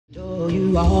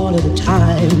you all of the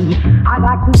time. I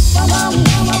like to.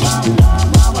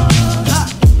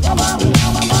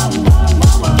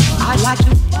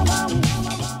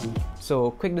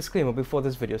 So, quick disclaimer before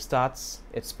this video starts,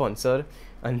 it's sponsored.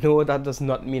 And no, that does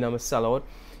not mean I'm a sellout.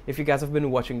 If you guys have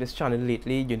been watching this channel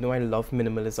lately, you know I love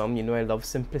minimalism, you know I love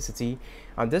simplicity,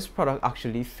 and this product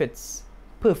actually fits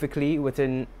perfectly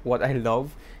within what I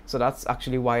love. So that's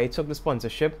actually why I took the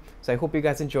sponsorship. So I hope you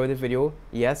guys enjoy the video.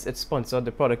 Yes, it's sponsored,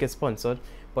 the product is sponsored,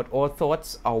 but all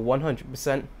thoughts are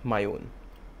 100% my own.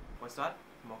 What's that?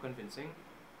 More convincing?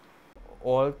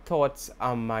 All thoughts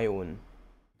are my own.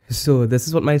 So this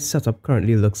is what my setup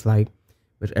currently looks like,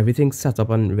 with everything set up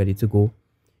and ready to go.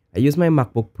 I use my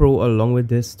MacBook Pro along with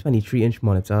this 23-inch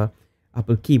monitor,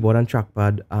 Apple keyboard and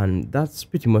trackpad, and that's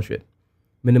pretty much it.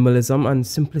 Minimalism and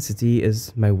simplicity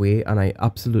is my way, and I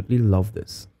absolutely love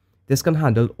this. This can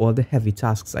handle all the heavy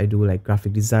tasks I do, like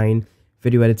graphic design,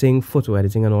 video editing, photo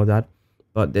editing and all that,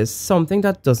 but there's something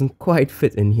that doesn't quite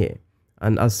fit in here.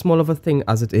 And as small of a thing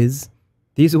as it is,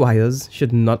 these wires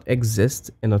should not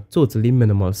exist in a totally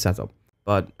minimal setup.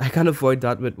 But I can't avoid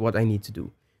that with what I need to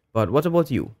do. But what about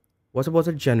you? What about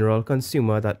a general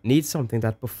consumer that needs something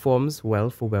that performs well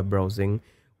for web browsing,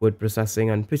 word processing,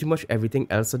 and pretty much everything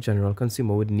else a general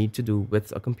consumer would need to do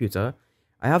with a computer?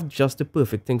 I have just the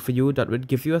perfect thing for you that would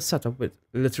give you a setup with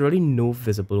literally no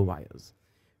visible wires.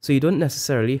 So you don't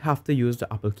necessarily have to use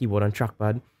the Apple keyboard and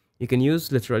trackpad. You can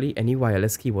use literally any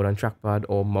wireless keyboard and trackpad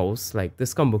or mouse, like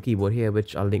this combo keyboard here,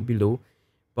 which I'll link below.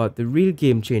 But the real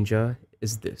game changer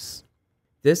is this.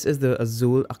 This is the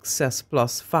Azulle Access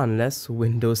Plus fanless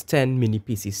Windows 10 Mini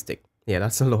PC Stick. Yeah,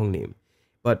 that's a long name.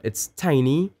 But it's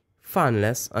tiny,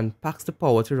 fanless, and packs the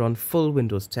power to run full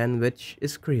Windows 10, which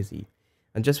is crazy.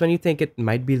 And just when you think it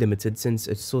might be limited since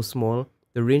it's so small,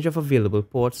 the range of available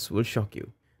ports will shock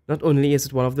you. Not only is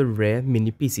it one of the rare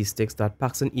mini PC sticks that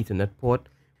packs an Ethernet port,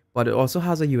 but it also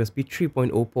has a USB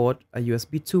 3.0 port, a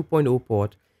USB 2.0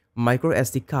 port, micro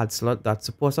SD card slot that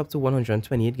supports up to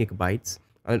 128 gigabytes,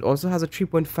 and it also has a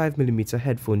 3.5mm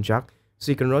headphone jack,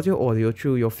 so you can route your audio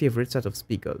through your favorite set of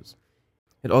speakers.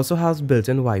 It also has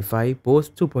built-in Wi-Fi,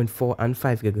 both 2.4 and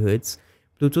 5 GHz,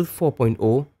 Bluetooth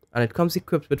 4.0, and it comes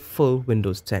equipped with full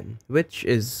Windows 10, which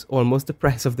is almost the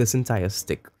price of this entire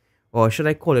stick. Or should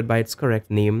I call it by its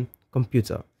correct name,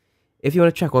 computer. If you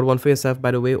want to check out one for yourself, by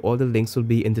the way, all the links will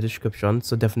be in the description,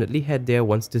 so definitely head there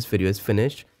once this video is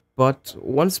finished. But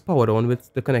once powered on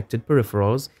with the connected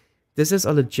peripherals, this is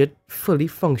a legit, fully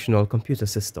functional computer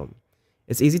system.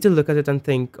 It's easy to look at it and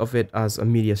think of it as a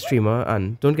media streamer,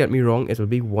 and don't get me wrong, it will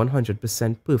be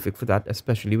 100% perfect for that,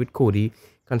 especially with Kodi,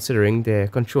 considering their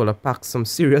controller packs some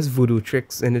serious voodoo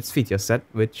tricks in its feature set,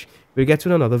 which we'll get to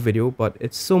in another video, but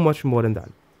it's so much more than that.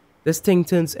 This thing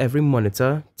turns every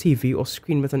monitor, TV or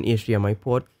screen with an HDMI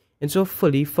port into a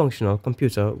fully functional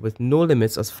computer with no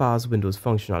limits as far as Windows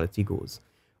functionality goes.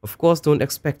 Of course, don't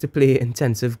expect to play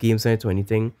intensive games on it or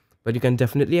anything, but you can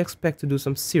definitely expect to do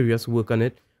some serious work on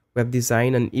it, web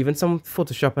design, and even some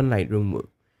Photoshop and Lightroom work.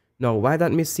 Now, while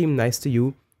that may seem nice to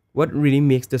you, what really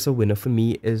makes this a winner for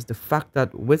me is the fact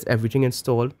that with everything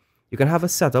installed, you can have a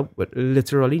setup with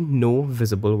literally no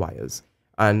visible wires.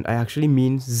 And I actually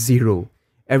mean zero.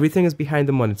 Everything is behind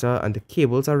the monitor, and the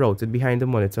cables are routed behind the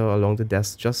monitor along the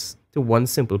desk just to one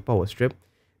simple power strip.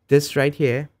 This right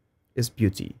here is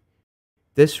beauty.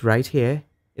 This right here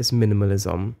is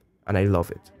minimalism, and I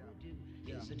love it.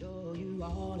 Adore you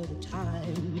all of the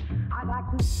time. I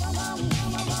like to.